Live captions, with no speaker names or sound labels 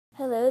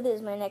Hello, this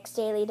is my next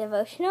daily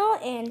devotional,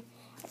 and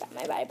I got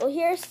my Bible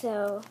here,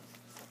 so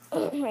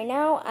right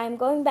now I'm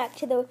going back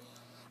to the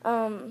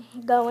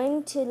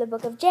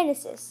book of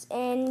Genesis,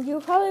 and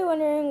you're probably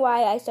wondering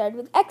why I started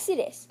with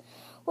Exodus.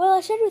 Well,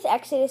 I started with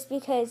Exodus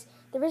because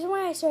the reason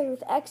why I started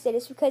with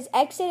Exodus because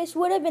Exodus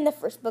would have been the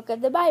first book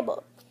of the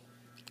Bible,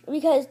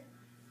 because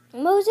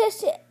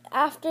Moses,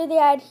 after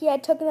he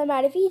had taken them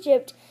out of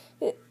Egypt,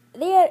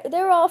 they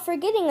were all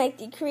forgetting, like,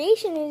 the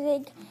creation is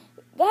like,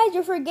 guys,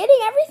 you're forgetting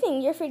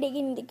everything. You're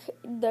forgetting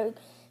the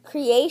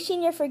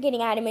creation. You're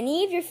forgetting Adam and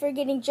Eve. You're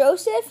forgetting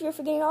Joseph. You're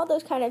forgetting all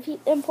those kind of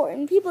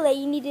important people that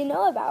you need to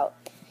know about.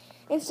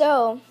 And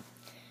so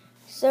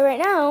right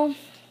now,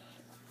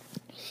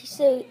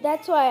 so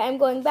that's why I'm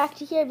going back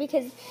to here,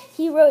 because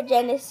he wrote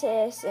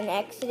Genesis and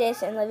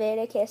Exodus and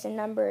Leviticus and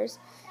Numbers,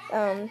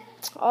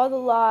 all the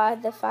law,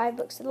 the 5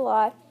 books of the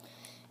law.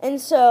 And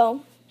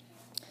so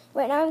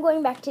right now I'm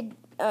going back to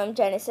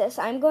Genesis.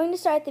 I'm going to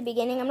start at the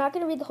beginning. I'm not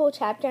going to read the whole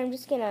chapter. I'm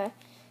just going to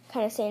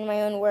kind of say in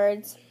my own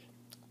words.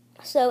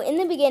 So, in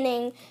the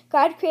beginning,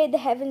 God created the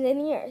heavens and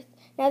the earth.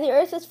 Now the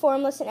earth was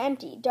formless and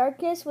empty.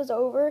 Darkness was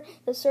over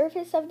the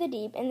surface of the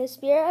deep, and the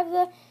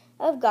Spirit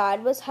of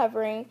God was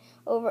hovering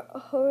over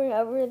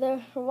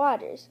the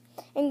waters.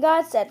 And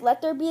God said,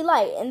 "Let there be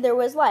light," and there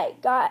was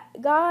light.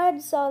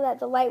 God saw that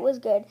the light was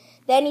good.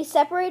 Then he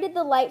separated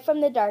the light from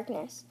the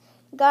darkness.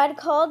 God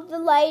called the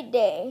light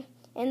day,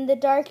 and the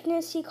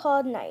darkness he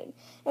called night.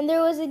 And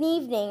there was an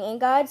evening, and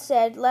God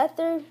said, "Let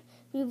there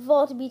be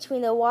vault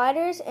between the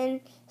waters, and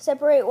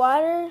separate the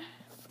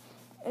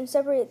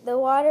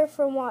water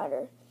from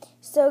water."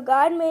 So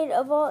God made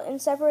a vault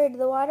and separated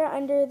the water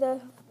under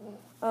the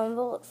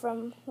vault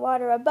from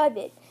water above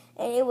it,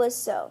 and it was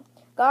so.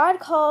 God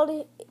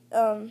called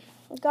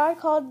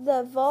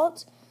the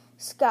vault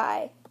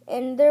sky,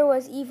 and there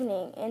was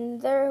evening,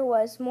 and there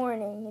was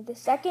morning, the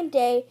second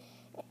day.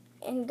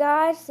 And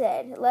God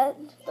said, "Let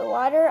the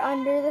water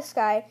under the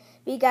sky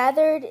be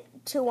gathered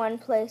to one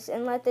place,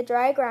 and let the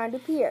dry ground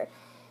appear."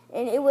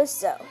 And it was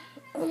so.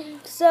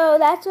 So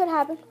that's what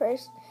happened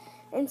first.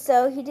 And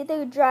so he did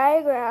the dry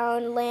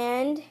ground,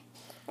 land,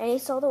 and he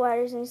saw the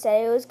waters, and he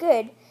said it was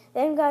good.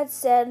 Then God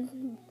said,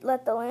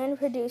 "Let the land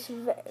produce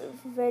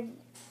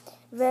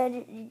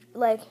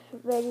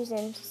veggies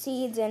and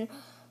seeds and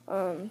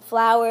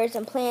flowers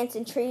and plants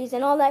and trees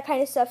and all that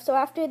kind of stuff." So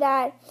after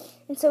that,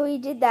 and so he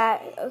did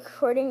that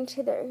according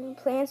to their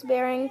plants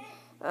bearing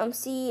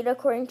seed,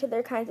 according to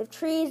their kinds of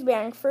trees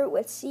bearing fruit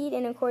with seed,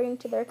 and according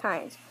to their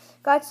kinds.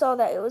 God saw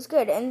that it was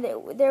good, and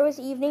there was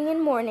evening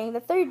and morning the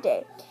third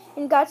day.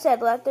 And God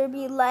said, "Let there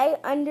be light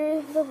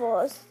under the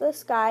vault of the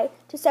sky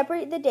to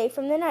separate the day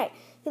from the night."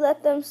 He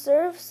let them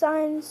serve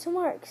signs to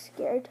mark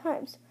sacred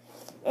times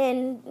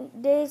and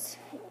days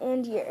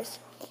and years.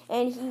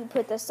 And he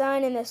put the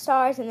sun and the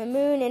stars and the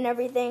moon and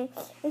everything.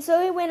 And so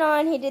he went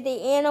on. He did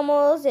the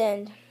animals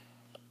and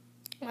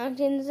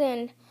mountains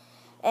and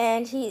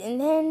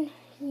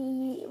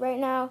right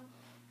now.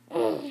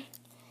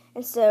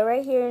 And so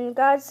right here, and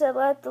God said,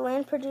 "Let the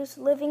land produce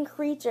living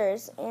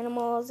creatures,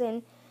 animals,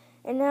 and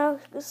now,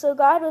 so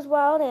God was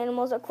wild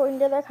animals according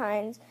to their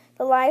kinds,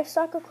 the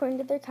livestock according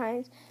to their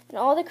kinds, and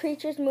all the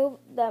creatures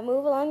that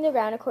move along the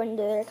ground according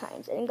to their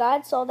kinds. And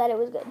God saw that it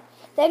was good.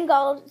 Then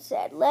God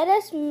said, "Let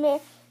us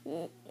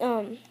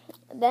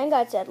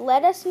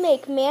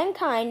make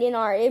mankind in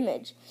our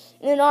image,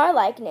 in our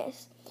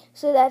likeness,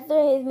 so that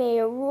they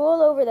may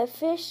rule over the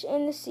fish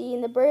in the sea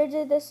and the birds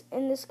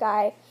in the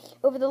sky,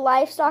 over the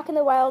livestock and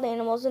the wild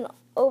animals, and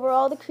over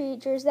all the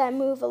creatures that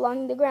move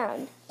along the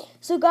ground."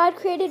 So God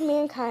created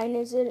mankind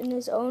in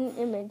his own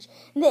image.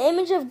 In the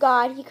image of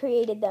God he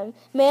created them.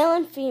 Male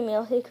and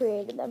female he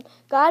created them.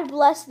 God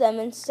blessed them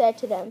and said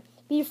to them,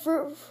 "Be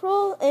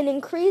fruitful and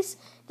increase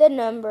the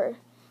number.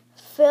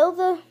 Fill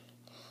the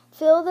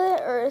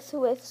earth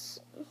with..."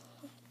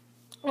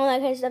 all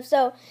that kind of stuff.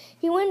 So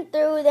he went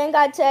through. Then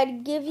God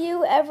said, "Give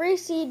you every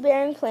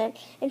seed-bearing plant,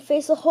 and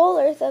face the whole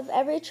earth of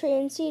every tree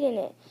and seed in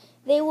it.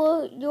 They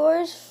will be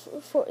yours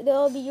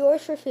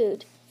for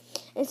food."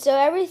 And so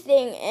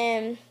everything,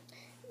 and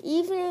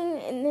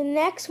evening and the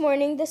next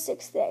morning, the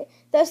 6th day.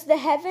 Thus the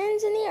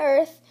heavens and the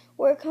earth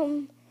were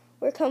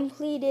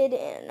completed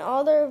in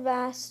all their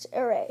vast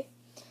array.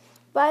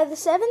 By the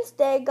 7th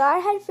day,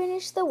 God had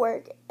finished the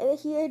work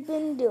he had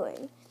been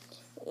doing.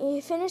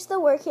 He finished the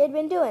work he had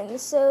been doing.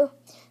 So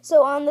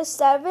on the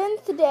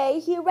 7th day,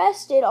 he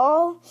rested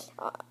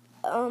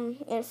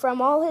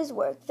from all his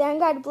work. Then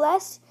God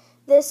blessed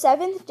the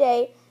 7th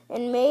day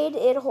and made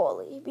it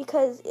holy,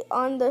 because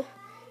on the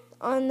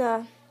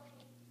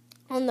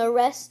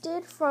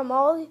rested from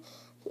all,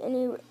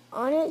 and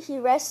on it he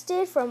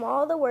rested from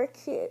all the work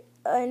created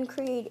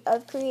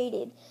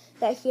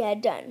that he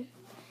had done.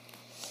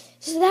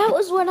 So that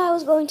was what I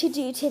was going to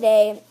do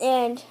today,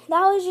 and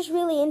that was just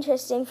really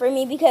interesting for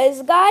me,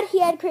 because God, he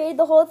had created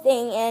the whole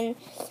thing, and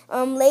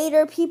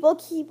later people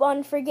keep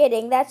on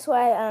forgetting. That's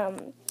why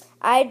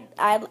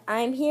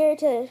I'm here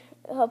to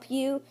help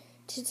you,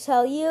 to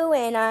tell you,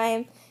 and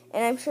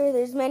I'm sure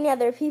there's many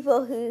other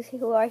people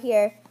who are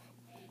here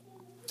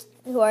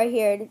who are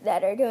here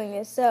that are doing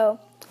this. So,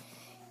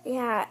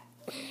 yeah.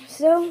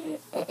 So,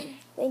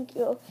 thank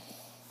you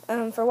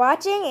for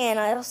watching, and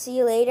I'll see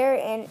you later.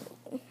 And,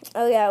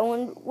 oh yeah,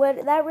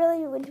 what that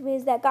really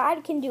means is that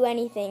God can do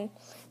anything,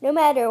 no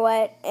matter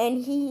what,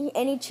 and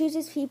He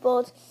chooses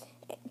people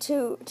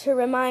to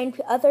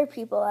remind other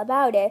people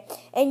about it,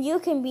 and you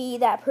can be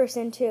that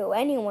person too.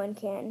 Anyone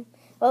can.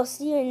 Well,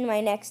 see you in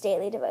my next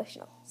daily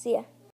devotional. See ya.